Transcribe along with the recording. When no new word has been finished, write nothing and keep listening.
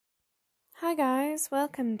Hi guys,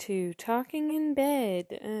 welcome to Talking in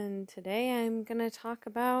Bed, and today I'm gonna talk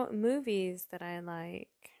about movies that I like.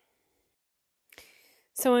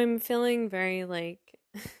 So I'm feeling very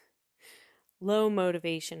low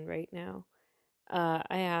motivation right now. I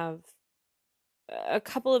have a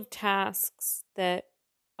couple of tasks that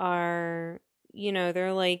are, they're I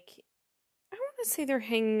don't want to say they're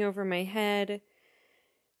hanging over my head.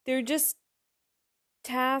 They're just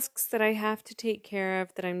tasks that I have to take care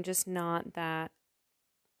of that I'm just not that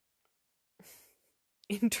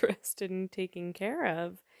interested in taking care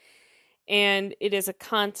of. And it is a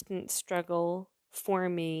constant struggle for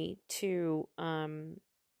me to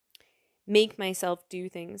make myself do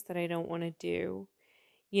things that I don't want to do.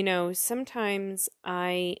 Sometimes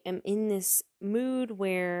I am in this mood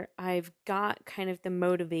where I've got kind of the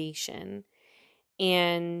motivation,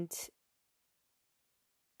 and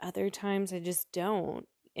other times I just don't.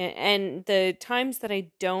 And the times that I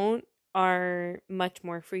don't are much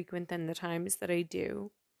more frequent than the times that I do.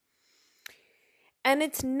 And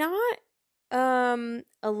it's not a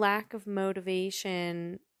lack of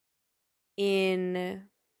motivation in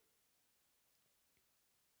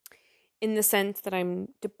the sense that I'm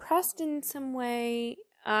depressed in some way.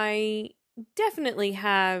 I definitely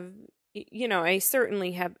have, I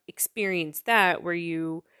certainly have experienced that, where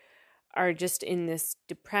you are just in this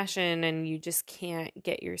depression and you just can't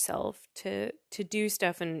get yourself to do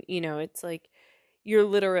stuff. And it's like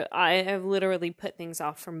I have literally put things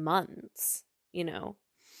off for months,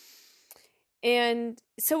 and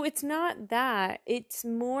so it's not that. It's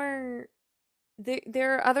more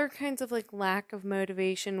there are other kinds of lack of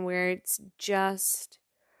motivation where it's just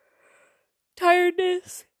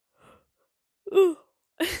tiredness. Ooh.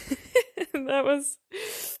 That was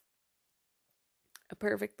a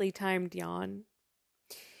perfectly timed yawn.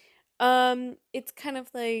 It's kind of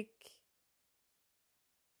like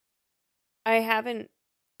I have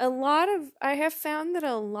found that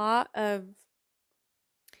a lot of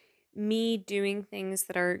me doing things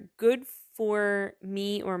that are good for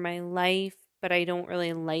me or my life, but I don't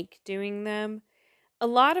really like doing them. A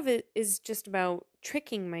lot of it is just about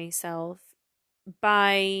tricking myself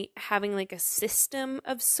by having a system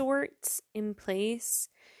of sorts in place.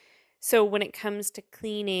 So when it comes to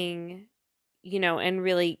cleaning, and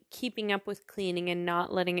really keeping up with cleaning and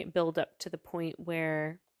not letting it build up to the point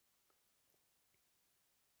where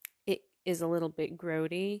it is a little bit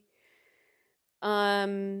grody.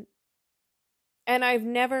 And I've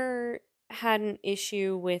never had an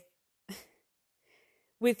issue with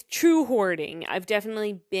true hoarding. I've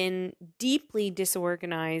definitely been deeply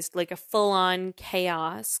disorganized, like a full-on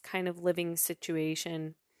chaos kind of living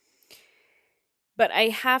situation. But I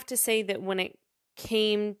have to say that when it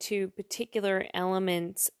came to particular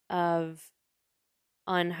elements of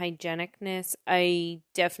unhygienicness, I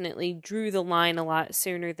definitely drew the line a lot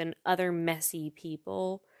sooner than other messy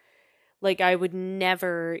people. I would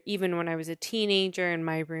never, even when I was a teenager and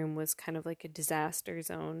my room was kind of like a disaster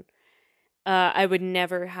zone, I would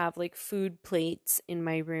never have food plates in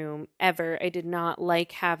my room ever. I did not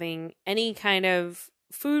like having any kind of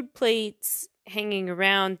food plates hanging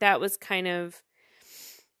around. That was kind of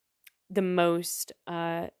the most,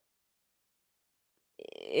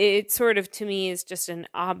 it sort of to me is just an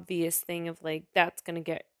obvious thing of that's going to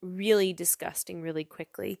get really disgusting really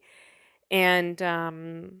quickly. And,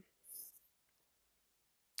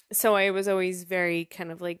 so I was always very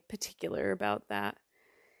kind of particular about that.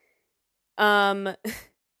 And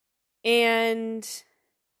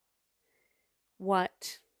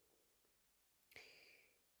what?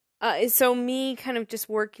 So me kind of just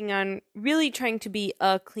working on really trying to be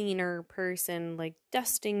a cleaner person,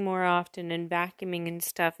 dusting more often and vacuuming and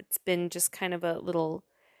stuff. It's been just kind of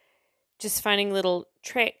just finding little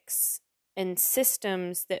tricks and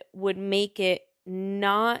systems that would make it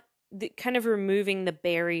not kind of removing the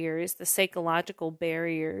barriers, the psychological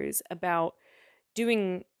barriers about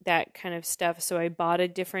doing that kind of stuff. So I bought a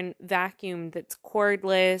different vacuum that's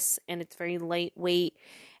cordless and it's very lightweight,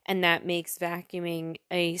 and that makes vacuuming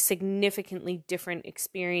a significantly different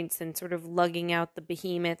experience than sort of lugging out the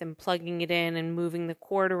behemoth and plugging it in and moving the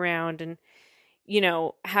cord around and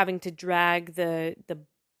having to drag the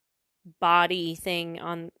body thing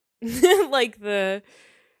on the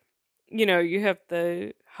you have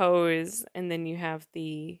the hose and then you have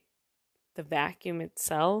the vacuum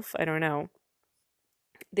itself. I don't know,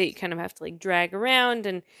 that you kind of have to drag around,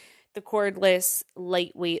 and the cordless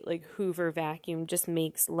lightweight Hoover vacuum just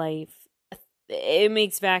makes it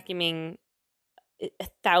makes vacuuming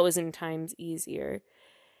 1,000 times easier.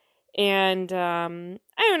 And I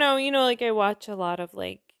don't know, I watch a lot of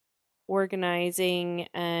organizing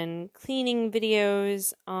and cleaning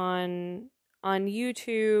videos on on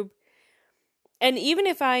YouTube. And even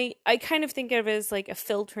if I kind of think of it as like a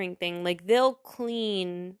filtering thing, like they'll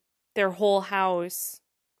clean their whole house.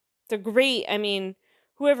 They're great. I mean,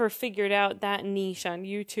 whoever figured out that niche on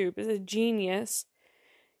YouTube is a genius.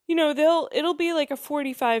 You know, it'll be like a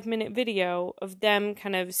 45-minute video of them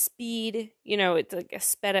kind of speed, you know, it's like a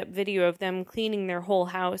sped up video of them cleaning their whole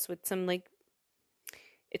house with some like,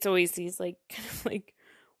 it's always these like kind of like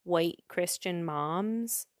white Christian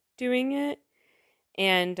moms doing it.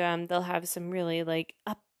 And they'll have some really like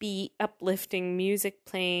upbeat, uplifting music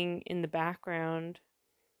playing in the background.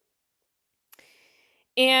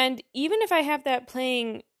 And even if I have that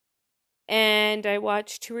playing and I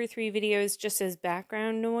watch 2 or 3 videos just as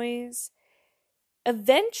background noise,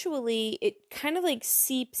 eventually it kind of like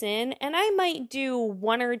seeps in, and I might do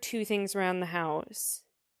 1 or 2 things around the house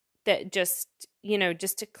that just, you know,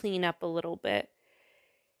 just to clean up a little bit.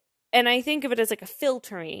 And I think of it as like a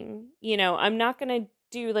filtering, you know, I'm not going to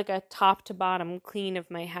do like a top to bottom clean of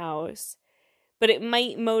my house, but it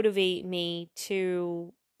might motivate me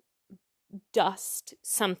to dust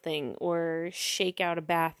something or shake out a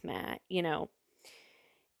bath mat, you know.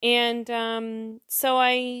 And so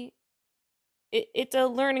it's a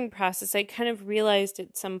learning process. I kind of realized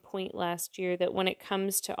at some point last year that when it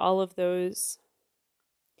comes to all of those,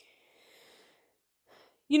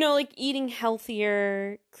 you know, like eating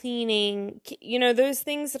healthier, cleaning, you know, those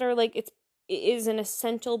things that are like, it is an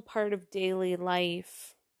essential part of daily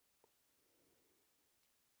life.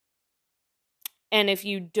 And if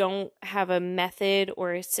you don't have a method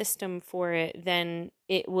or a system for it, then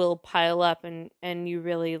it will pile up and you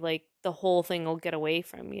really like the whole thing will get away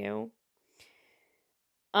from you.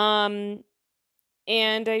 And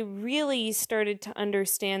I really started to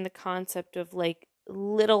understand the concept of like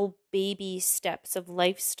little baby steps of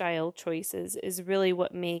lifestyle choices is really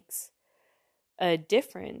what makes a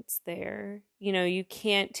difference there. You know, you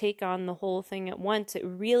can't take on the whole thing at once. It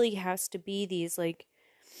really has to be these like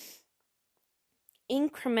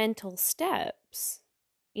incremental steps,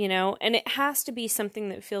 you know, and it has to be something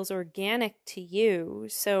that feels organic to you.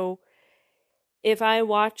 So if I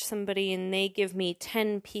watch somebody and they give me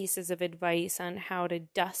 10 pieces of advice on how to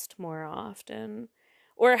dust more often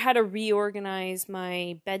or how to reorganize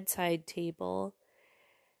my bedside table,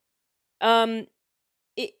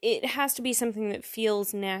 it has to be something that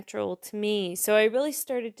feels natural to me. So I really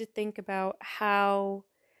started to think about how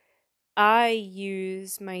I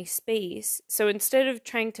use my space. So instead of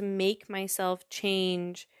trying to make myself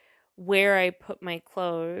change where I put my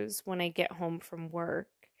clothes when I get home from work,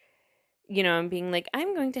 you know, and being like,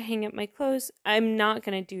 I'm going to hang up my clothes. I'm not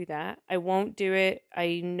going to do that. I won't do it.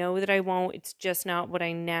 I know that I won't. It's just not what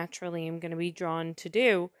I naturally am going to be drawn to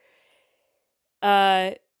do.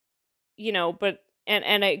 You know, but,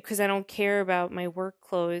 and I, cause I don't care about my work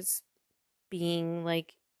clothes being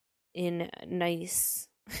like in nice,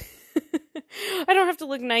 I don't have to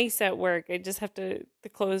look nice at work. I just have to, the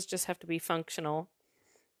clothes just have to be functional.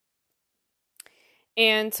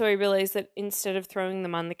 And so I realized that instead of throwing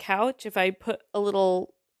them on the couch, if I put a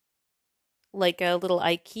little, like a little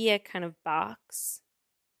IKEA kind of box,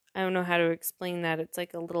 I don't know how to explain that. It's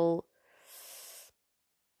like a little,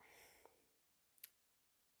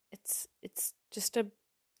 it's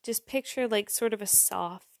just picture like sort of a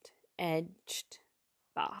soft edged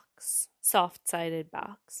box, soft sided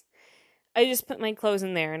box. I just put my clothes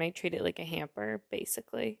in there and I treat it like a hamper,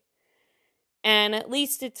 basically. And at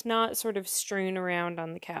least it's not sort of strewn around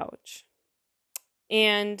on the couch.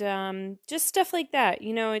 And just stuff like that.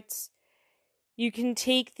 You know, it's, you can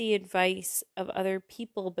take the advice of other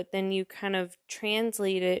people, but then you kind of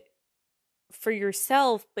translate it for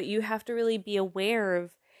yourself, but you have to really be aware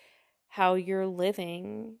of how you're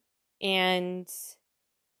living. And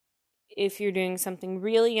if you're doing something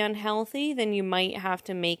really unhealthy, then you might have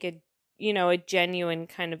to make a, you know, a genuine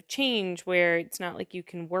kind of change where it's not like you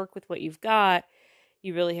can work with what you've got.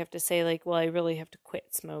 You really have to say like, well, I really have to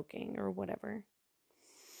quit smoking or whatever.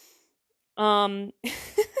 I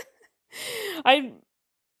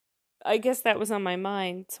guess that was on my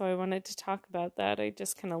mind, so I wanted to talk about that. I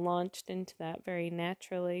just kind of launched into that very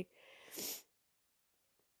naturally.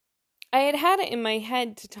 I had it in my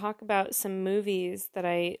head to talk about some movies that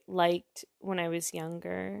I liked when I was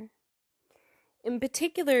younger. In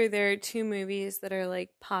particular, there are 2 movies that are like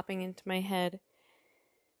popping into my head,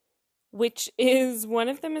 which is, one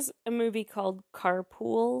of them is a movie called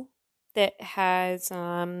Carpool that has,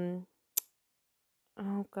 oh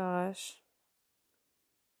gosh.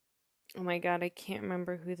 Oh my God, I can't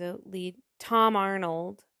remember who the lead, Tom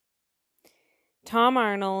Arnold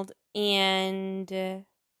and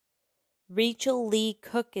Rachel Lee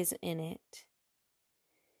Cook is in it.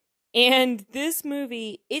 And this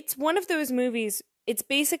movie, it's one of those movies, it's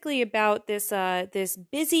basically about this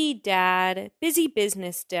busy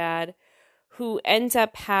business dad who ends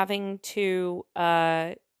up having to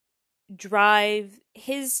drive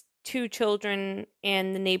his two children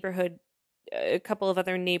and the neighborhood, a couple of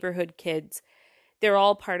other neighborhood kids. They're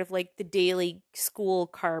all part of like the daily school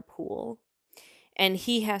carpool. And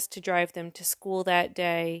he has to drive them to school that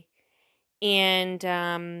day. And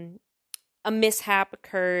a mishap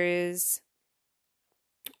occurs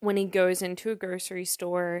when he goes into a grocery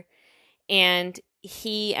store, and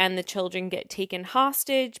he and the children get taken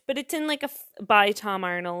hostage, but it's in like by Tom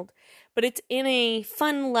Arnold, but it's in a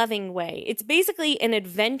fun loving way. It's basically an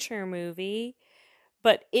adventure movie,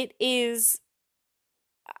 but it is,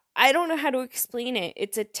 I don't know how to explain it.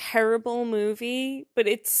 It's a terrible movie, but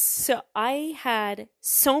I had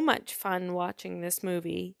so much fun watching this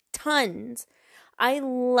movie. Tons. I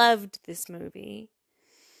loved this movie.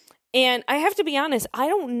 And I have to be honest, I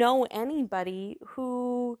don't know anybody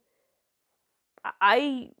who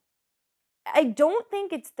I don't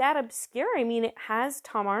think it's that obscure. I mean, it has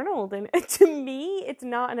Tom Arnold, and to me, it's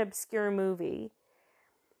not an obscure movie.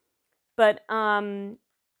 But I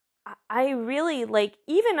really like,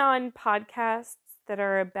 even on podcasts that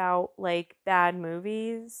are about like bad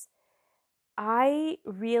movies, I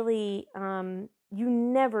really you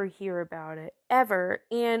never hear about it ever,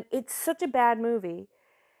 and it's such a bad movie.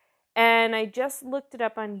 And I just looked it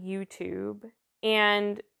up on YouTube,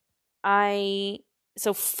 and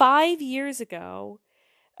so 5 years ago,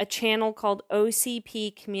 a channel called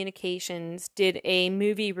OCP Communications did a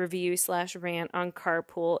movie review / rant on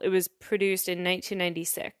Carpool. It was produced in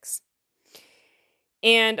 1996.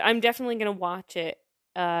 And I'm definitely going to watch it.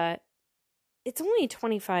 It's only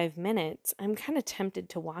 25 minutes. I'm kind of tempted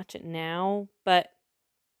to watch it now, but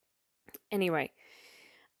anyway.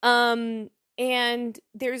 And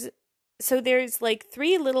there's like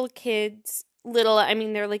 3 little kids,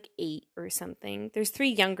 they're like 8 or something. There's 3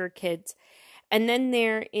 younger kids. And then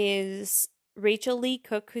there is Rachel Lee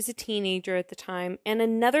Cook, who's a teenager at the time, and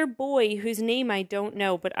another boy whose name I don't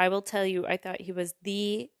know, but I will tell you, I thought he was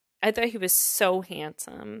so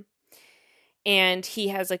handsome. And he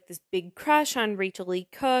has like this big crush on Rachel Lee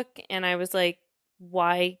Cook, and I was like,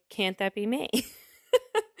 why can't that be me?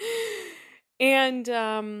 And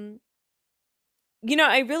I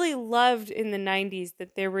really loved in the 90s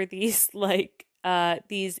that there were these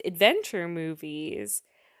these adventure movies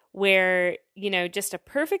where, just a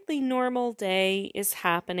perfectly normal day is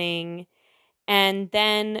happening, and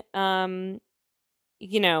then one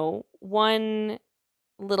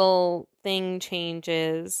little thing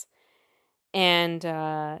changes, and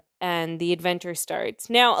the adventure starts.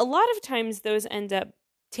 Now, a lot of times those end up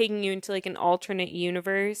taking you into like an alternate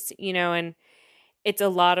universe, and it's a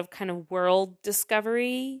lot of kind of world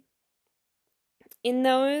discovery in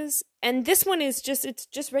those. And this one is it's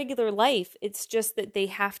just regular life. It's just that they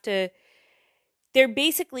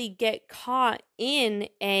basically get caught in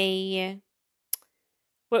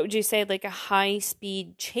what would you say, like a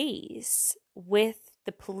high-speed chase with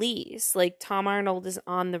the police. Like Tom Arnold is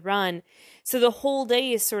on the run. So the whole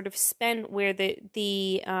day is sort of spent where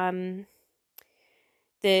the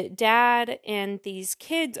dad and these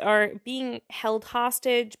kids are being held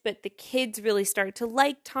hostage, but the kids really start to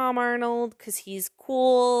like Tom Arnold because he's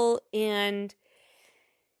cool. And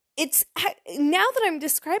it's, now that I'm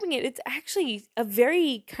describing it, it's actually a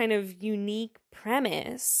very kind of unique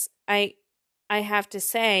premise, I have to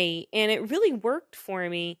say, and it really worked for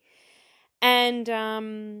me.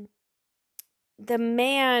 And the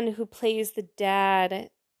man who plays the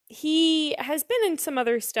dad, he has been in some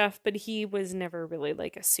other stuff, but he was never really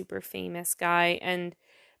like a super famous guy. And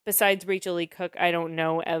besides Rachel Lee Cook, I don't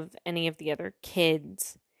know of any of the other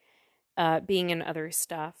kids being in other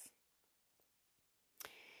stuff.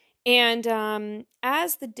 And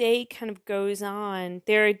as the day kind of goes on,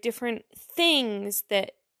 there are different things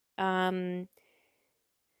that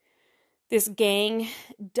this gang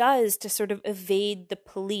does to sort of evade the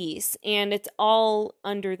police, and it's all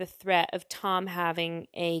under the threat of Tom having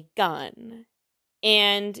a gun.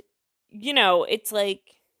 And, it's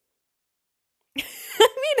like, I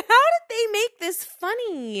mean, how did they make this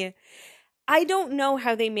funny? I don't know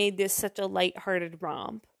how they made this such a lighthearted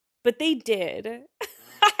romp, but they did.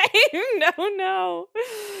 I don't know.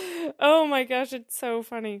 Oh my gosh, it's so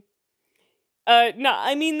funny. No,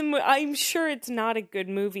 I mean, I'm sure it's not a good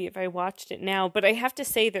movie if I watched it now, but I have to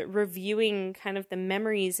say that reviewing kind of the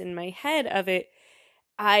memories in my head of it,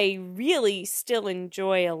 I really still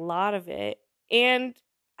enjoy a lot of it. And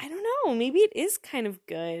I don't know, maybe it is kind of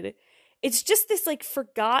good. it's just this like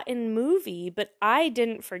forgotten movie, but I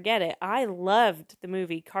didn't forget it. I loved the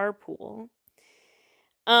movie Carpool.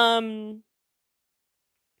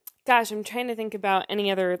 Gosh, I'm trying to think about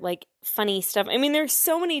any other like funny stuff. I mean, there's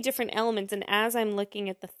so many different elements, and as I'm looking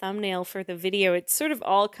at the thumbnail for the video, it's sort of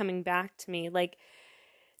all coming back to me. Like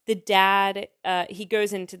the dad, he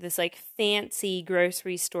goes into this like fancy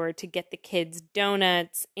grocery store to get the kids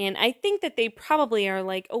donuts, and I think that they probably are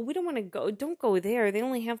like, oh, we don't want to go, don't go there. They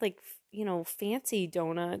only have like, fancy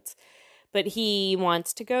donuts, but he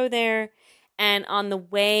wants to go there. And on the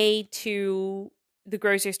way to the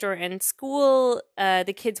grocery store and school,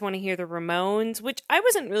 the kids want to hear the Ramones, which I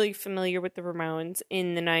wasn't really familiar with the Ramones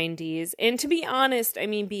in the 90s. And to be honest, I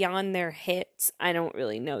mean, beyond their hits, I don't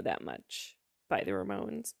really know that much by the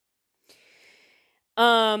Ramones.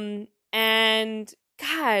 And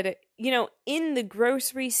God, in the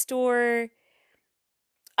grocery store,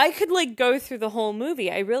 I could like go through the whole movie.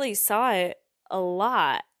 I really saw it a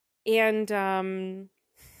lot. And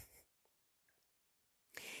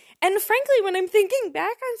frankly, when I'm thinking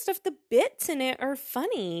back on stuff, the bits in it are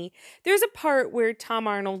funny. There's a part where Tom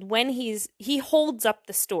Arnold, when he holds up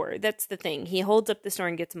the store. That's the thing. He holds up the store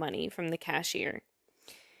and gets money from the cashier.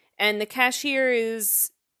 And the cashier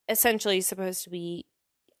is essentially supposed to be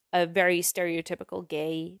a very stereotypical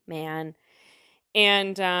gay man.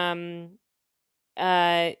 And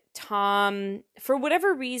Tom, for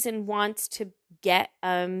whatever reason, wants to get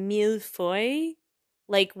a millefeuille,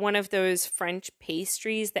 like one of those French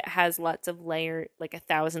pastries that has lots of layer, like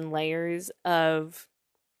 1,000 layers of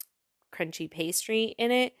crunchy pastry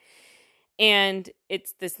in it. And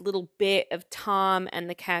it's this little bit of Tom and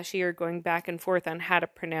the cashier going back and forth on how to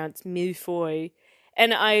pronounce millefeuille.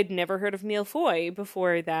 And I had never heard of millefeuille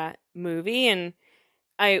before that movie. And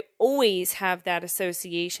I always have that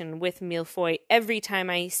association with millefeuille. Every time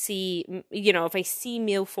I see, if I see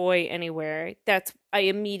millefeuille anywhere, I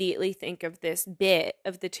immediately think of this bit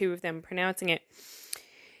of the two of them pronouncing it.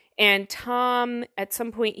 And Tom, at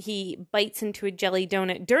some point, he bites into a jelly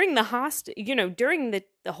donut during during the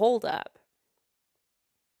holdup.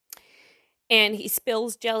 And he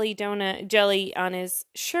spills jelly on his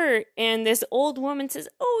shirt. And this old woman says,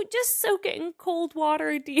 oh, just soak it in cold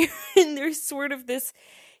water, dear. And there's sort of this,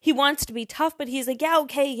 he wants to be tough, but he's like, yeah,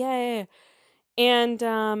 okay, yeah.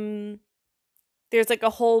 And there's like a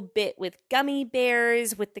whole bit with gummy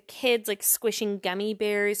bears, with the kids like squishing gummy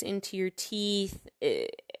bears into your teeth.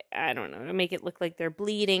 I don't know, to make it look like they're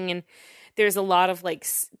bleeding. And there's a lot of like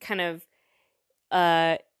kind of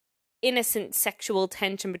innocent sexual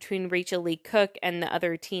tension between Rachel Lee Cook and the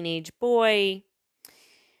other teenage boy.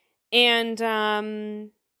 And the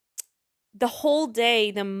whole day,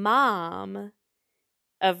 the mom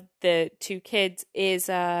of the two kids it's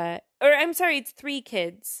 3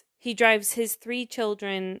 kids. He drives his 3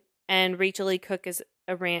 children, and Rachel Lee Cook is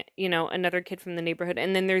another kid from the neighborhood.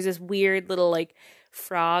 And then there's this weird little like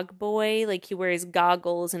frog boy, like he wears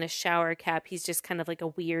goggles and a shower cap. He's just kind of like a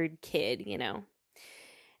weird kid,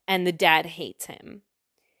 And the dad hates him.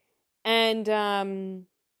 And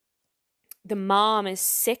the mom is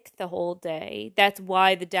sick the whole day. That's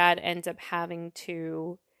why the dad ends up having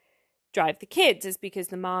to drive the kids, is because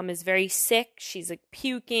the mom is very sick. She's like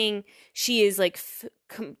puking. She is like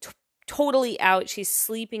totally out. She's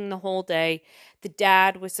sleeping the whole day. The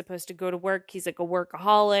dad was supposed to go to work. He's like a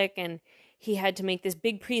workaholic, and he had to make this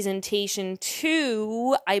big presentation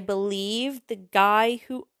to, I believe, the guy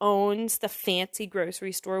who owns the fancy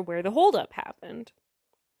grocery store where the holdup happened.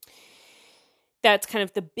 That's kind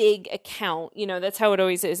of the big account. That's how it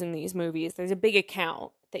always is in these movies. There's a big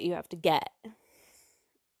account that you have to get.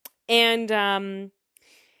 And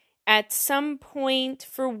at some point,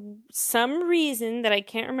 for some reason that I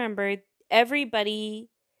can't remember, everybody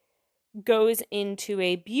goes into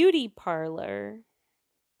a beauty parlor.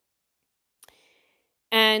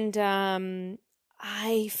 And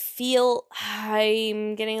I feel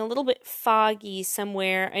I'm getting a little bit foggy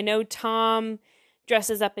somewhere. I know Tom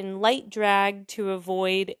dresses up in light drag to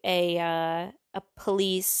avoid a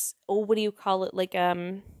police, what do you call it? Like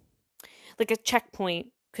a checkpoint,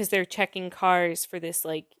 because they're checking cars for this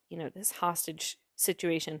this hostage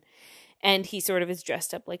situation. And he sort of is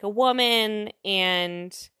dressed up like a woman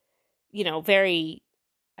and, very,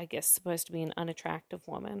 I guess, supposed to be an unattractive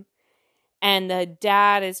woman. And the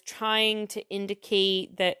dad is trying to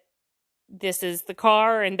indicate that this is the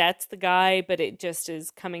car and that's the guy, but it just is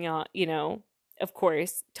coming out, of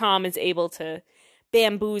course, Tom is able to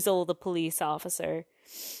bamboozle the police officer.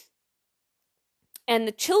 And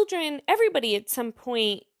the children, everybody at some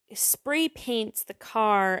point spray paints the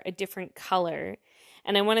car a different color.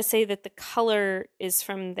 And I want to say that the color is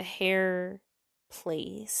from the hair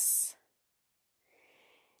place.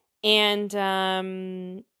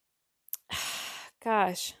 And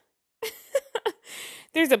gosh.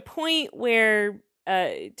 There's a point where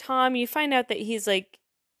Tom, you find out that he's like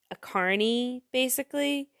a carny,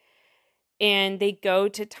 basically. And they go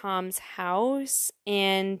to Tom's house,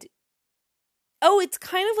 and it's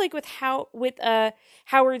kind of like with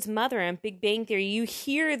Howard's mother on Big Bang Theory. You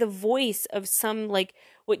hear the voice of some, like,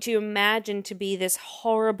 what you imagine to be this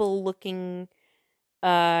horrible looking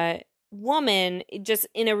woman just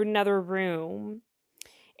in another room.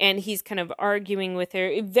 And he's kind of arguing with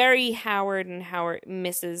her. Very Howard and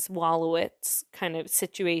Mrs. Wolowitz kind of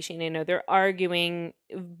situation. They're arguing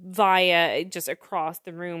via just across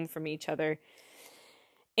the room from each other.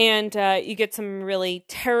 And you get some really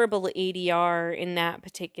terrible ADR in that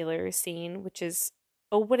particular scene, which is,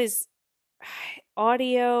 what is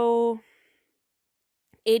audio?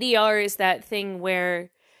 ADR is that thing where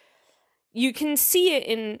you can see it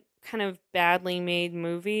in kind of badly made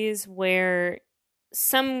movies where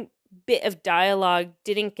some bit of dialogue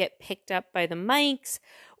didn't get picked up by the mics,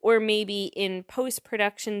 or maybe in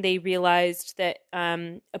post-production they realized that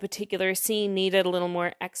a particular scene needed a little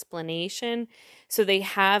more explanation. So they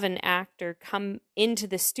have an actor come into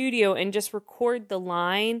the studio and just record the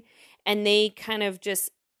line, and they kind of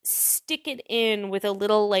just stick it in with a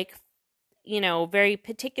little, like, very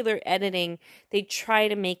particular editing. They try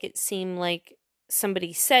to make it seem like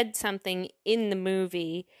somebody said something in the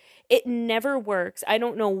movie. It never works. I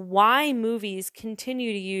don't know why movies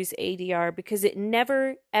continue to use ADR, because it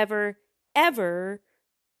never, ever, ever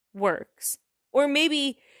works. Or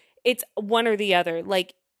maybe it's one or the other.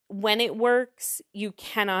 Like, when it works, you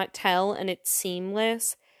cannot tell and it's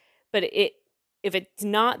seamless. But if it's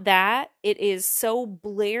not that, it is so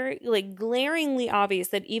glaringly obvious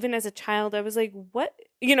that even as a child, I was like, what?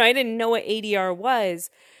 I didn't know what ADR was.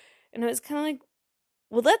 And I was kind of like,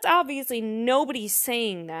 well, that's obviously nobody's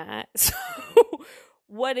saying that. So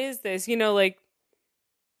what is this? In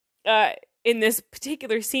this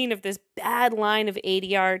particular scene of this bad line of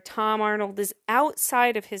ADR, Tom Arnold is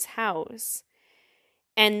outside of his house.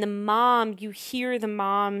 And you hear the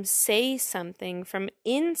mom say something from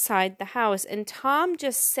inside the house. And Tom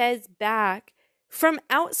just says back from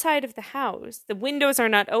outside of the house. The windows are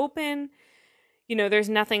not open. There's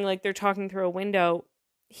nothing like they're talking through a window.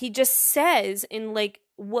 He just says in like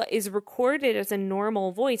what is recorded as a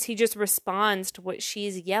normal voice. He just responds to what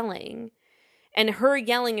she's yelling. And her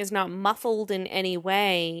yelling is not muffled in any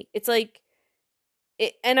way. It's like,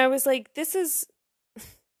 and I was like, this is,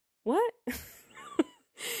 what?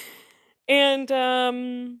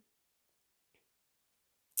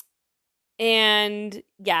 And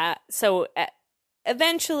yeah, so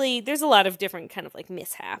eventually there's a lot of different kind of like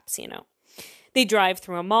mishaps, They drive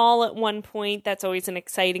through a mall at one point. That's always an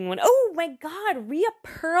exciting one. Oh my God, Rhea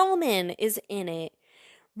Perlman is in it.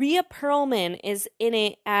 Rhea Perlman is in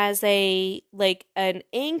it as an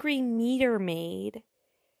angry meter maid.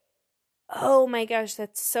 Oh my gosh,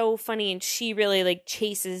 that's so funny. And she really like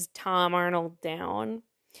chases Tom Arnold down.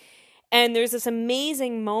 And there's this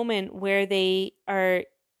amazing moment where they're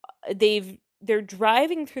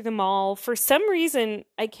driving through the mall. For some reason,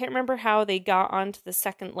 I can't remember how they got onto the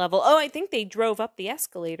second level. Oh, I think they drove up the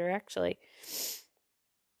escalator, actually.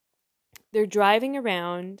 They're driving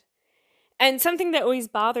around. And something that always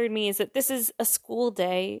bothered me is that this is a school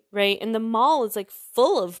day, right? And the mall is like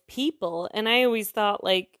full of people. And I always thought,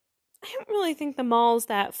 like, I don't really think the mall's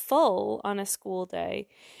that full on a school day.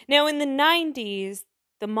 Now, in the 90s,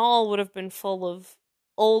 the mall would have been full of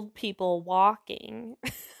old people walking.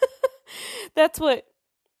 That's what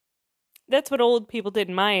old people did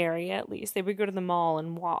in my area, at least. They would go to the mall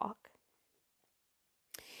and walk.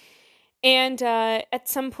 And at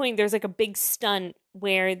some point, there's like a big stunt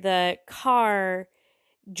where the car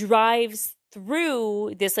drives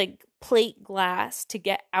through this like plate glass to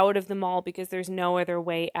get out of the mall because there's no other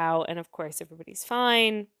way out. And of course, everybody's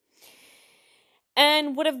fine.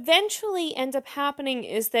 And what eventually ends up happening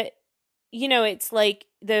is that, it's like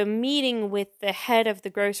the meeting with the head of the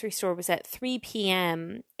grocery store was at 3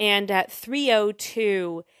 p.m. And at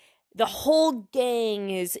 3:02, the whole gang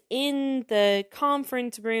is in the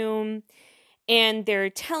conference room. And they're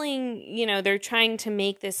they're trying to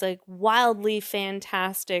make this like wildly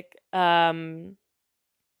fantastic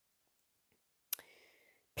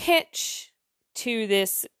pitch to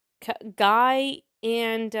this guy.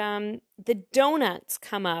 And the donuts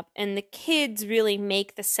come up, and the kids really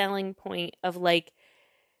make the selling point of like,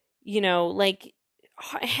 like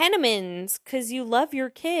Hennemann's, because you love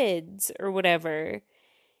your kids or whatever.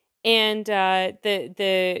 And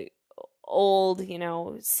the old,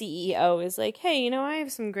 CEO is like, hey, I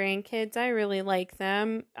have some grandkids. I really like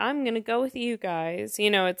them. I'm going to go with you guys.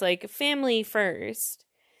 It's like family first.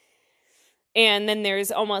 And then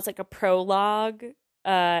there's almost like a prologue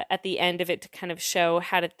at the end of it to kind of show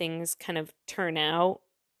how did things kind of turn out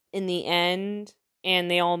in the end. And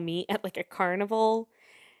they all meet at like a carnival.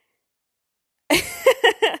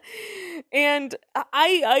 And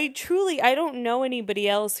I truly, I don't know anybody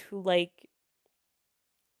else who like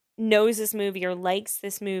knows this movie or likes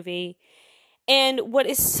this movie. And what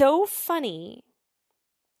is so funny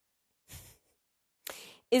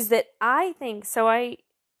is that I think,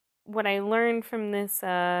 what I learned from this,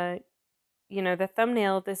 the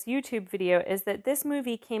thumbnail of this YouTube video is that this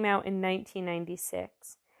movie came out in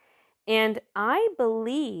 1996. And I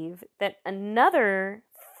believe that another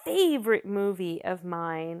favorite movie of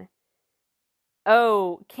mine,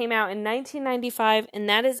 came out in 1995, and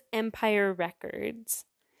that is Empire Records.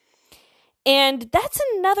 And that's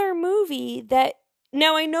another movie that,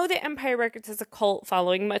 now I know that Empire Records has a cult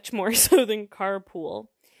following much more so than Carpool.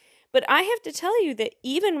 But I have to tell you that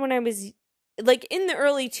even when I was, like, in the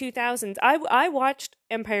early 2000s, I watched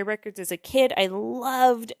Empire Records as a kid. I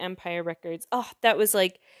loved Empire Records. Oh, that was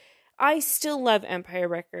like, I still love Empire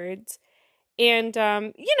Records. And,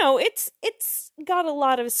 it's got a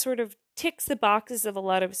lot of sort of ticks the boxes of a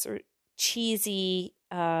lot of sort of cheesy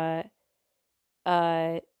 90s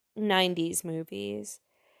movies.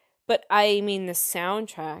 But I mean, the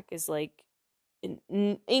soundtrack is like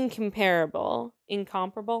incomparable.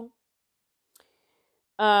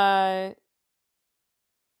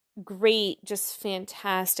 Great, just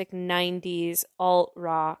fantastic 90s alt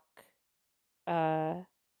rock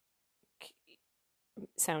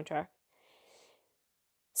soundtrack.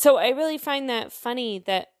 So I really find that funny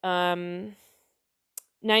that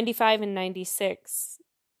 95 and 96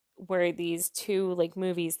 were these two like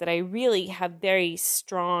movies that I really have very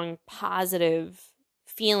strong positive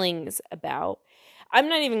feelings about. I'm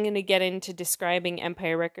not even going to get into describing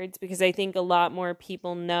Empire Records because I think a lot more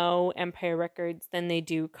people know Empire Records than they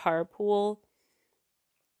do Carpool.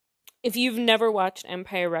 If you've never watched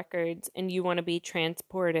Empire Records and you want to be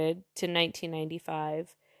transported to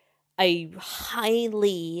 1995, I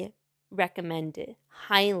highly recommend it.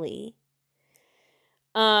 Highly.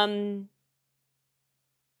 And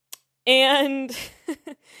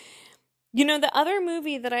the other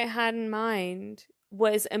movie that I had in mind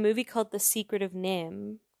was a movie called The Secret of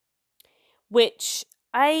NIMH, which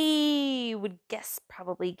I would guess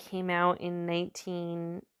probably came out in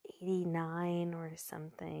 1989 or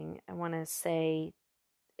something. I want to say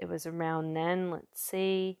it was around then. Let's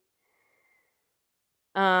see.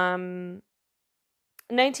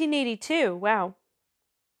 1982. Wow.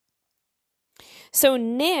 So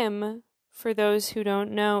NIMH, for those who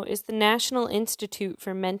don't know, is the National Institute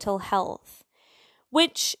for Mental Health,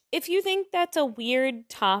 which, if you think that's a weird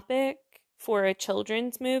topic for a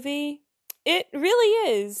children's movie, it really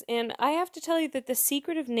is. And I have to tell you that The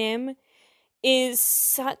Secret of NIMH is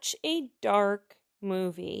such a dark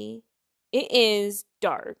movie. It is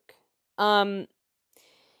dark. And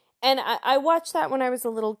I watched that when I was a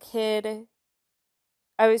little kid.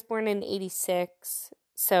 I was born in 86,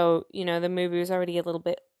 so, the movie was already a little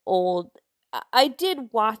bit old. I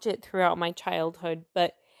did watch it throughout my childhood,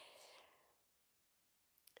 but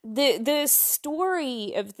the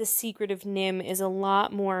story of The Secret of NIMH is a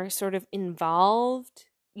lot more sort of involved.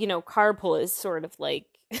 Carpool is sort of like,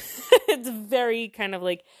 it's very kind of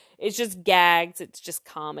like, it's just gags, it's just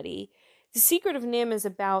comedy. The Secret of NIMH is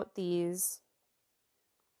about these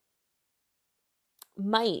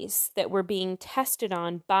mice that were being tested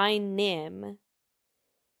on by NIMH,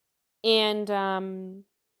 and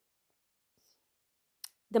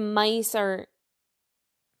the mice are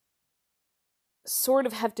sort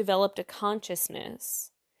of have developed a consciousness.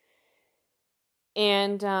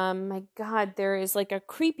 And my God, there is like a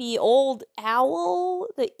creepy old owl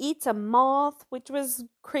that eats a moth, which was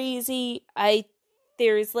crazy.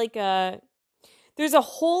 There's a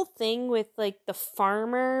whole thing with like the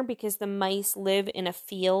farmer, because the mice live in a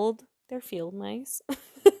field. They're field mice.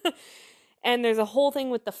 And there's a whole thing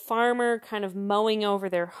with the farmer kind of mowing over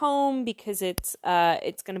their home because it's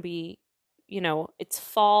going to be, it's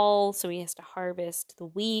fall, so he has to harvest the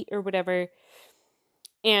wheat or whatever.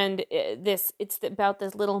 And it's about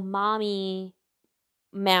this little mommy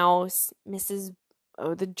mouse,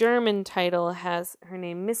 the German title has her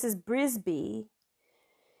name, Mrs. Brisby.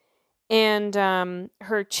 And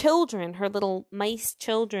her children, her little mice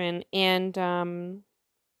children, and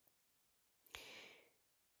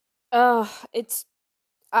it's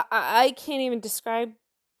I can't even describe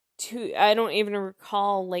I don't even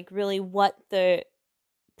recall like really what the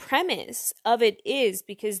premise of it is,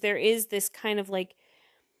 because there is this kind of like,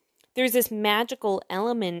 there's this magical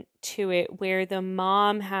element to it where the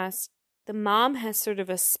mom has sort of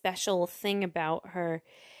a special thing about her,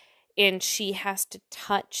 and she has to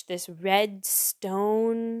touch this red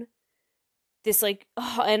stone, this like,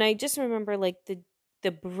 oh, and I just remember like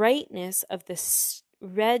the brightness of this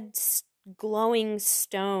red glowing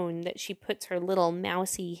stone that she puts her little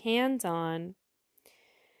mousy hands on.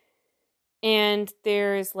 And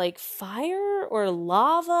there's like fire or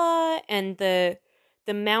lava, and the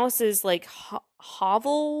mouse is like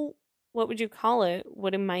hovel, what would you call it?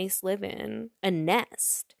 What do mice live in? A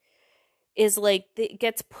nest. Is like, it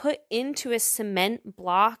gets put into a cement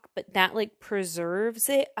block, but that like preserves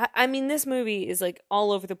it. I mean, this movie is like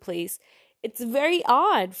all over the place. It's very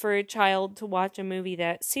odd for a child to watch a movie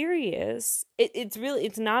that serious. It's really,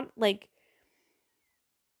 it's not like,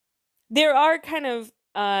 there are kind of,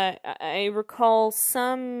 I recall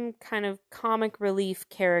some kind of comic relief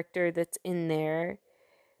character that's in there,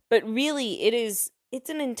 but really it's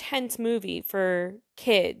an intense movie for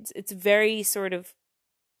kids. It's very sort of,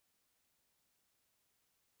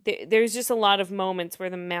 there's just a lot of moments where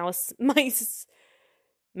the mice's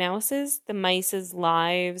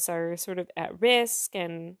lives are sort of at risk,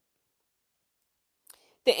 and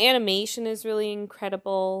the animation is really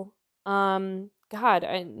incredible. God,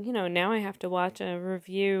 now I have to watch a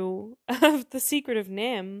review of The Secret of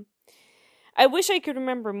NIMH. I wish I could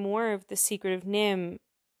remember more of The Secret of NIMH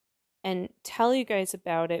and tell you guys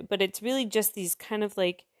about it, but it's really just these kind of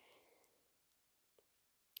like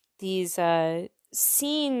these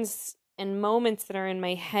scenes and moments that are in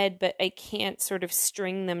my head, but I can't sort of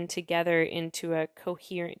string them together into a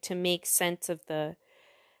coherent, to make sense of the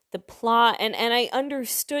plot, and I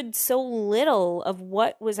understood so little of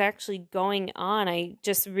what was actually going on. I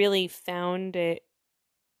just really found it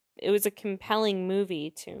was a compelling movie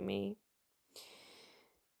to me.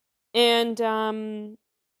 And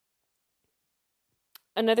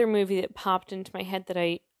another movie that popped into my head that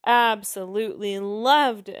I absolutely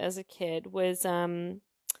loved as a kid was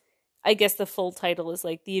I guess the full title is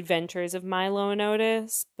like The Adventures of Milo and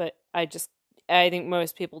Otis, but I think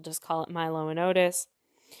most people just call it Milo and Otis,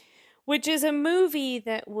 which is a movie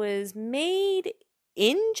that was made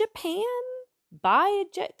in Japan by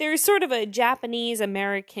there's sort of a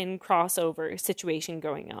Japanese-American crossover situation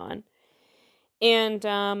going on. And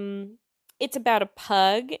it's about a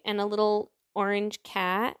pug and a little orange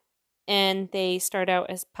cat, and they start out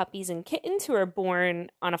as puppies and kittens who are born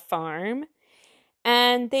on a farm,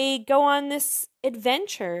 and they go on this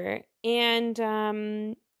adventure, and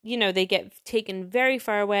they get taken very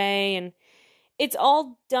far away, and it's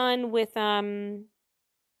all done with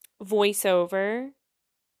voiceover.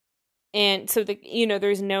 And so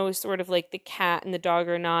there's no sort of like the cat and the dog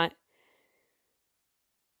are not,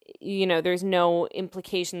 there's no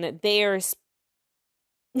implication that they're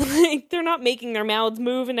like, they're not making their mouths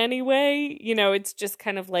move in any way. It's just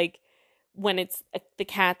kind of like when it's the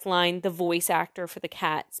cat's line, the voice actor for the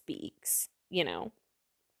cat speaks,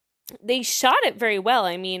 They shot it very well.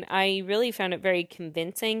 I mean, I really found it very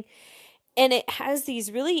convincing. And it has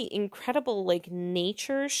these really incredible, like,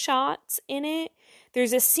 nature shots in it.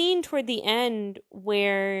 There's a scene toward the end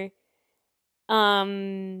where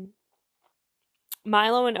Milo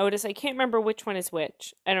and Otis, I can't remember which one is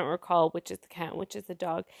which. I don't recall which is the cat and which is the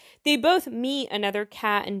dog. They both meet another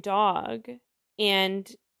cat and dog.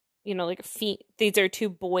 And, these are two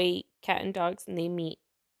boy cat and dogs, and they meet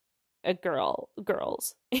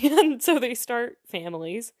girls. And so they start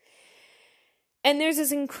families. And there's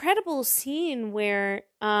this incredible scene where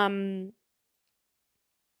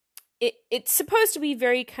it's supposed to be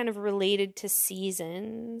very kind of related to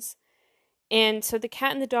seasons. And so the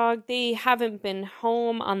cat and the dog, they haven't been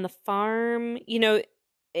home on the farm,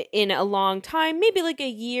 in a long time, maybe like a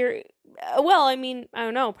year. Well, I mean, I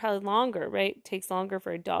don't know, probably longer, right? It takes longer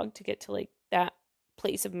for a dog to get to like that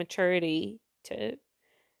place of maturity to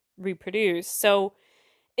reproduce. So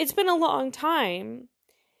it's been a long time.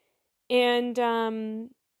 And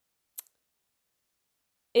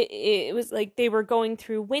it was like they were going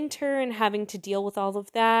through winter and having to deal with all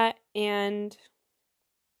of that, and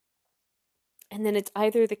then it's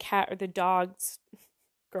either the cat or the dog's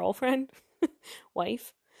girlfriend,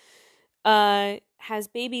 wife, has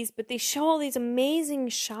babies, but they show all these amazing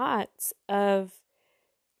shots of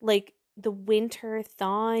like the winter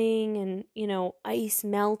thawing and ice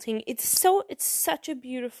melting. It's such a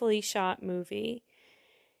beautifully shot movie.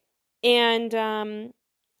 And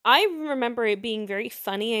I remember it being very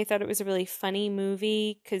funny. I thought it was a really funny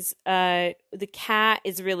movie because the cat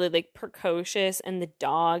is really like precocious and the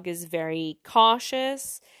dog is very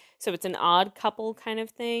cautious. So it's an odd couple kind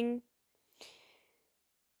of thing.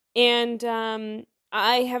 And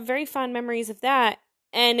I have very fond memories of that.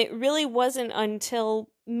 And it really wasn't until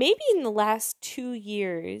maybe in the last 2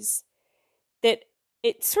 years that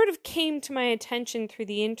it sort of came to my attention through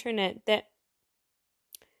the internet that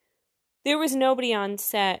there was nobody on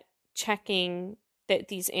set checking that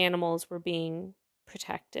these animals were being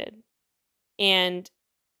protected. And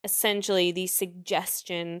essentially, the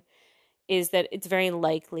suggestion is that it's very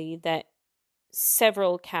likely that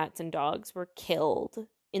several cats and dogs were killed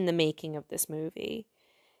in the making of this movie.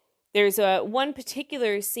 There's one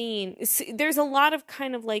particular scene. There's a lot of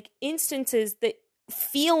kind of like instances that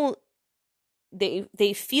feel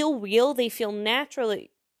they feel real. They feel natural.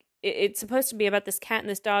 It's supposed to be about this cat and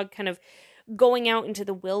this dog kind of going out into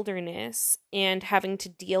the wilderness and having to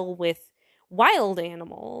deal with wild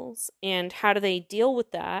animals, and how do they deal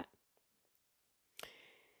with that.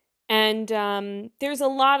 And there's a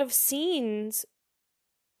lot of scenes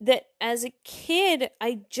that as a kid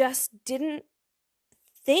I just didn't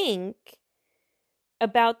think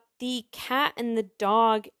about the cat and the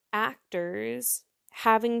dog actors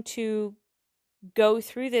having to go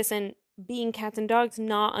through this and being cats and dogs,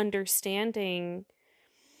 not understanding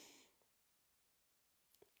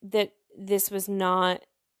that this was not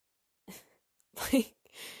like,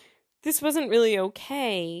 this wasn't really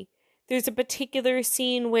okay. There's a particular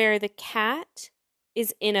scene where the cat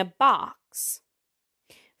is in a box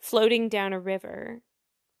floating down a river,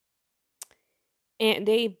 and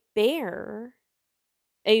a bear,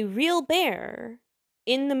 a real bear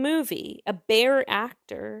in the movie, a bear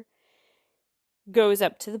actor, goes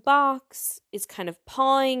up to the box, is kind of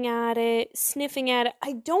pawing at it, sniffing at it.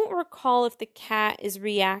 I don't recall if the cat is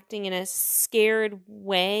reacting in a scared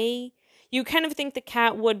way. You kind of think the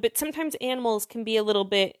cat would, but sometimes animals can be a little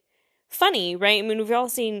bit funny, right? I mean, we've all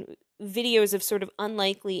seen videos of sort of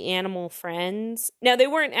unlikely animal friends. Now, they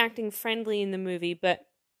weren't acting friendly in the movie, but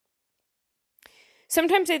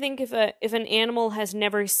sometimes I think if an animal has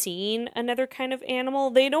never seen another kind of animal,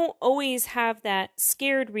 they don't always have that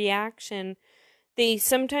scared reaction.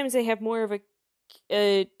 Sometimes they have more of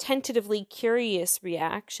a tentatively curious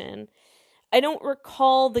reaction. I don't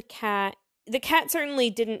recall the cat. The cat certainly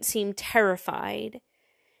didn't seem terrified,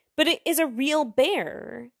 but it is a real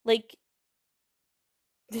bear, like,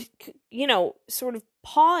 you know, sort of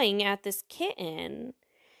pawing at this kitten.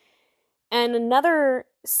 And another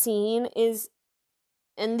scene is,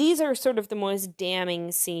 and these are sort of the most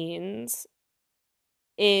damning scenes,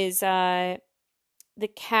 is the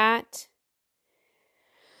cat.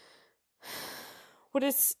 What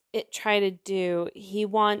does it try to do? He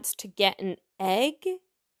wants to get an egg,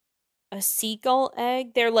 a seagull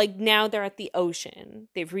egg. They're at the ocean.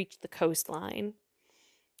 They've reached the coastline.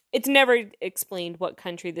 It's never explained what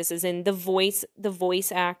country this is in. The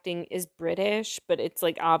voice acting is British, but it's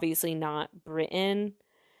like obviously not Britain.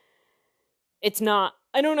 It's not,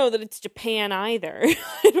 I don't know that it's Japan either.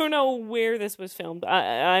 I don't know where this was filmed.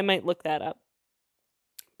 I might look that up.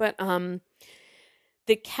 But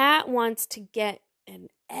the cat wants to get an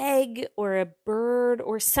egg or a bird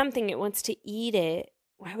or something. It wants to eat it.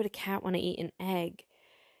 Why would a cat want to eat an egg?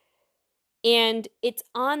 And it's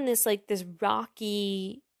on this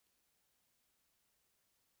rocky,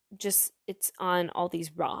 it's on all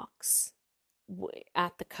these rocks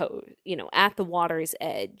at the coast, at the water's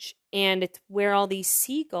edge. And it's where all these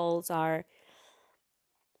seagulls are.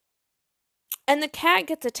 And the cat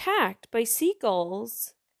gets attacked by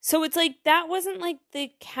seagulls. So it's like, that wasn't like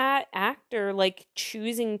the cat actor like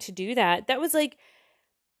choosing to do that. That was like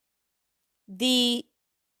the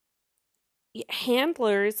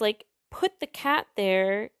handlers like put the cat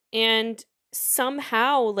there and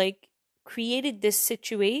somehow like created this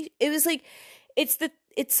situation. It was like, it's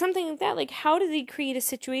something like that. Like, how did they create a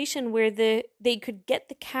situation where they could get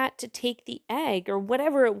the cat to take the egg or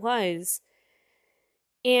whatever it was,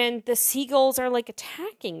 and the seagulls are like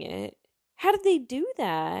attacking it? How did they do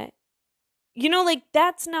that? Like,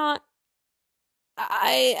 that's not,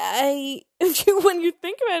 I when you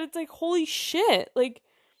think about it, it's like, holy shit, like,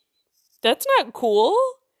 that's not cool.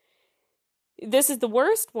 This is the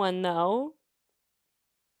worst one, though,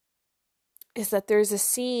 is that there's a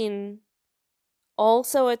scene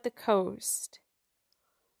also at the coast.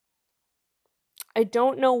 I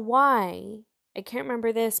don't know why. I can't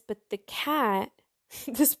remember this, but the cat,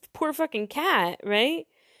 this poor fucking cat, right?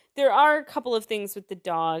 There are a couple of things with the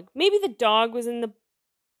dog. Maybe the dog was I'll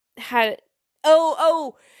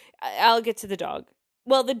get to the dog.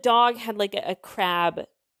 Well, the dog had like a crab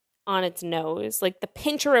on its nose. Like, the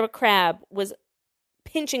pincher of a crab was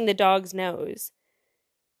pinching the dog's nose.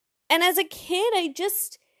 And as a kid,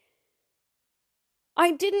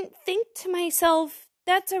 I didn't think to myself,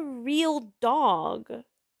 that's a real dog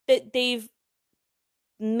that they've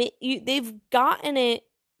gotten it.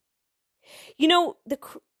 You know,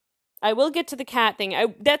 I will get to the cat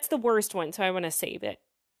thing. That's the worst one, so I want to save it.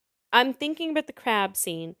 I'm thinking about the crab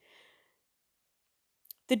scene.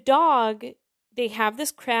 The dog, they have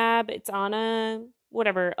this crab, it's on a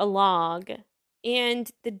log,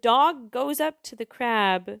 and the dog goes up to the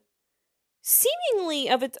crab seemingly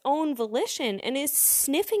of its own volition and is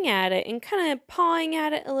sniffing at it and kind of pawing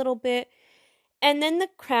at it a little bit, and then the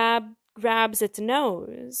crab grabs its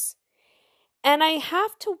nose. And I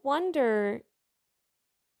have to wonder,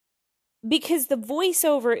 because the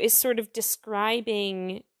voiceover is sort of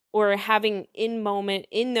describing or having in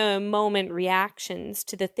the moment reactions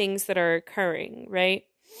to the things that are occurring, right?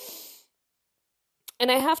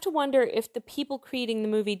 And I have to wonder if the people creating the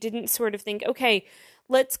movie didn't sort of think, okay,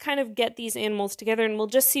 let's kind of get these animals together and we'll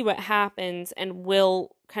just see what happens and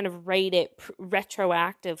we'll kind of write it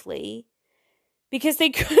retroactively. Because they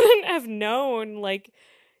couldn't have known, like,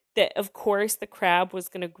 that of course the crab was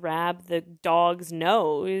going to grab the dog's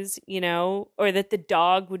nose, you know, or that the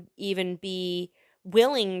dog would even be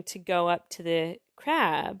willing to go up to the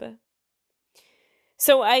crab.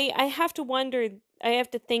 So I have to wonder, I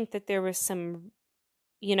have to think that there was some,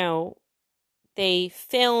 you know, they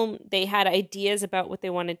had ideas about what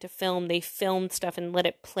they wanted to film. They filmed stuff and let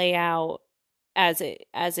it play out as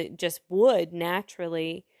it just would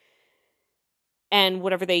naturally. And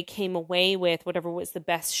whatever they came away with, whatever was the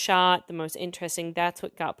best shot, the most interesting, that's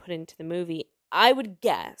what got put into the movie, I would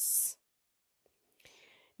guess.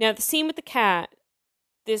 Now, the scene with the cat,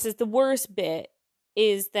 this is the worst bit,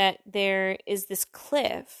 is that there is this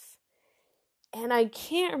cliff. And I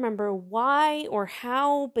can't remember why or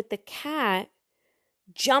how, but the cat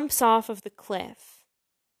jumps off of the cliff.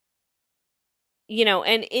 You know,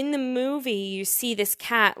 and in the movie, you see this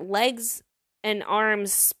cat, legs and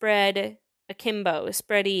arms spread akimbo, a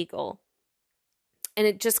spread eagle. And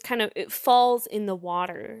it just it falls in the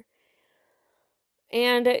water.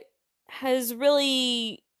 And it has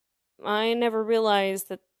really, I never realized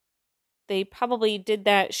that they probably did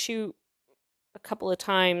that shoot a couple of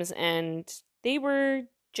times and they were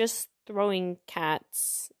just throwing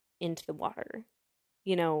cats into the water.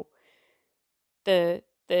 You know, the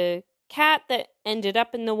cat that ended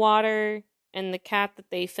up in the water and the cat that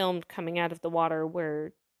they filmed coming out of the water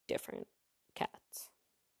were different cats.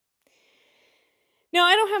 Now,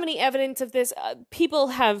 I don't have any evidence of this. People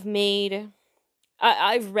have made...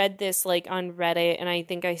 I've read this like on Reddit, and I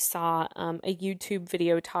think I saw a YouTube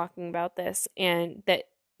video talking about this, and that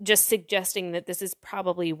just suggesting that this is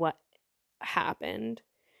probably what happened.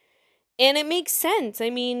 And it makes sense.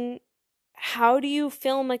 I mean, how do you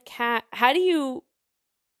film a cat? How do you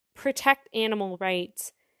protect animal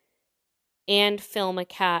rights and film a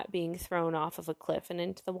cat being thrown off of a cliff and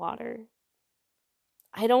into the water?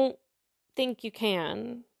 I don't think you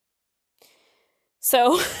can.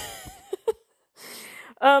 So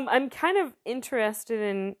I'm kind of interested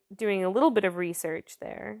in doing a little bit of research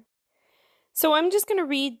there. So I'm just going to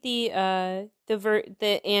read the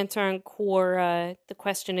answer on Quora. The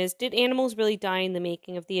question is, did animals really die in the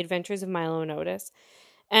making of The Adventures of Milo and Otis?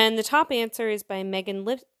 And the top answer is by Megan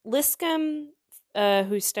Liscombe,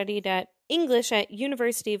 who studied English at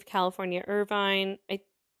University of California, Irvine.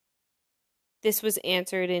 This was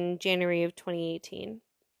answered in January of 2018.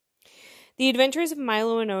 The Adventures of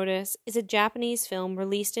Milo and Otis is a Japanese film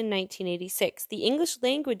released in 1986. The English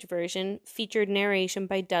language version featured narration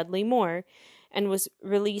by Dudley Moore and was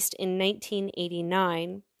released in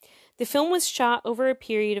 1989. The film was shot over a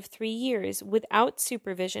period of 3 years without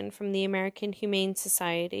supervision from the American Humane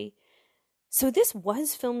Society. So this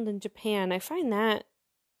was filmed in Japan. I find that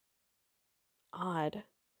odd.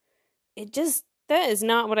 That is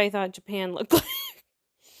not what I thought Japan looked like.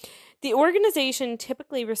 The organization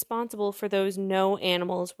typically responsible for those no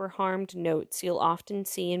animals were harmed notes you'll often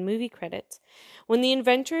see in movie credits. When The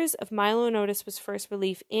Adventures of Milo and Otis was first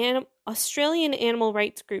released, Australian animal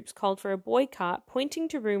rights groups called for a boycott, pointing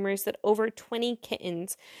to rumors that over 20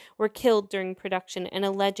 kittens were killed during production and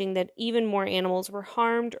alleging that even more animals were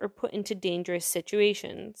harmed or put into dangerous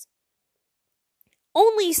situations.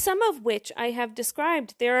 Only some of which I have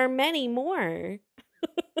described. There are many more.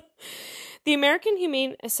 The American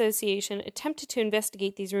Humane Association attempted to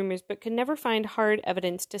investigate these rumors but could never find hard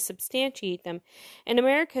evidence to substantiate them. In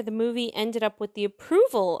America, the movie ended up with the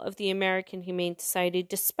approval of the American Humane Society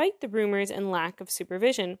despite the rumors and lack of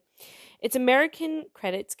supervision. Its American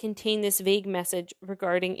credits contain this vague message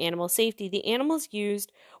regarding animal safety. The animals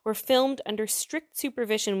used were filmed under strict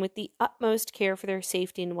supervision with the utmost care for their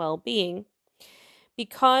safety and well-being.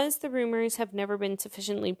 Because the rumors have never been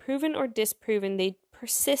sufficiently proven or disproven, they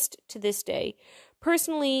persist to this day.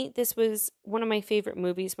 Personally, this was one of my favorite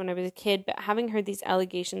movies when I was a kid, but having heard these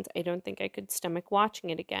allegations, I don't think I could stomach watching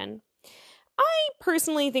it again. I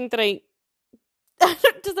personally think that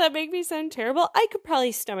does that make me sound terrible? I could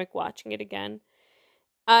probably stomach watching it again.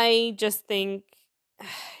 I just think,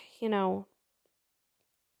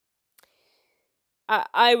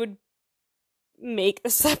 I would make the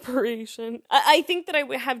separation. I think that I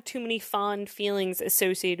would have too many fond feelings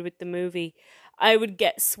associated with the movie. I would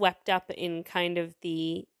get swept up in kind of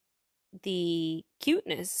the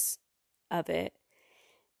cuteness of it.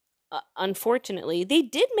 Unfortunately, they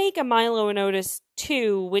did make a Milo and Otis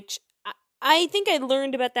 2, which I think I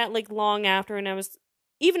learned about that like long after, and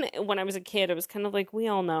even when I was a kid, I was kind of like, we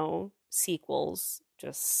all know sequels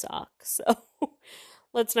just suck, so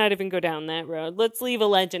let's not even go down that road. Let's leave a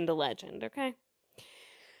legend, okay?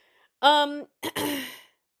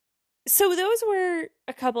 So those were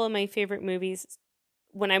a couple of my favorite movies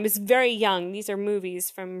when I was very young. These are movies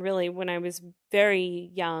from really when I was very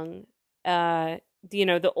young. The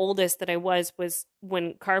oldest that I was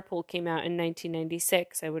when Carpool came out in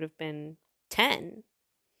 1996. I would have been 10.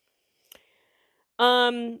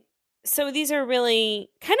 So these are really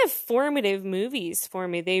kind of formative movies for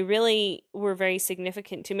me. They really were very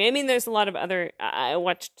significant to me. I mean, there's a lot of other, I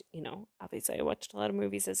watched, obviously I watched a lot of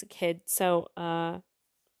movies as a kid. So,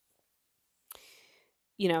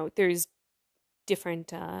 there's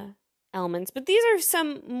different, elements, but these are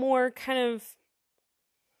some more kind of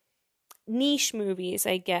niche movies,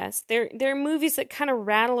 I guess. They're movies that kind of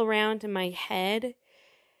rattle around in my head,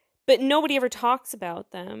 but nobody ever talks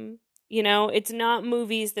about them. It's not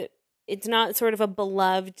movies it's not sort of a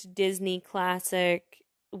beloved Disney classic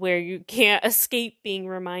where you can't escape being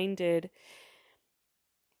reminded.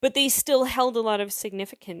 But they still held a lot of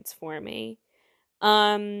significance for me.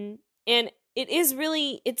 And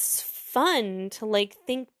it's fun to like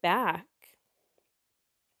think back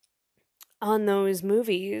on those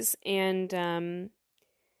movies and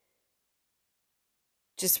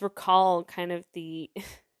just recall kind of the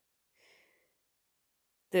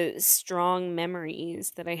strong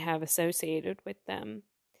memories that I have associated with them.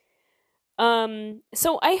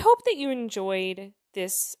 So I hope that you enjoyed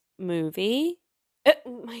this movie.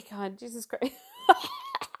 Oh my God, Jesus Christ.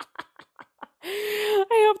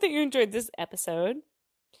 I hope that you enjoyed this episode.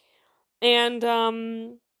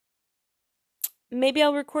 And maybe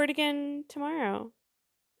I'll record again tomorrow.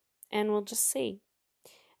 And we'll just see.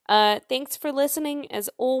 Thanks for listening. As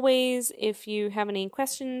always, if you have any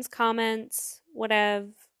questions, comments, whatever,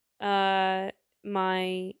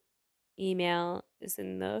 my email is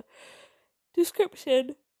in the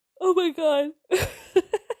description. Oh my God.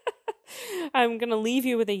 I'm gonna leave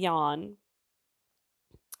you with a yawn.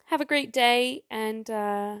 Have a great day and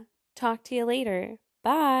talk to you later.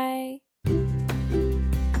 Bye.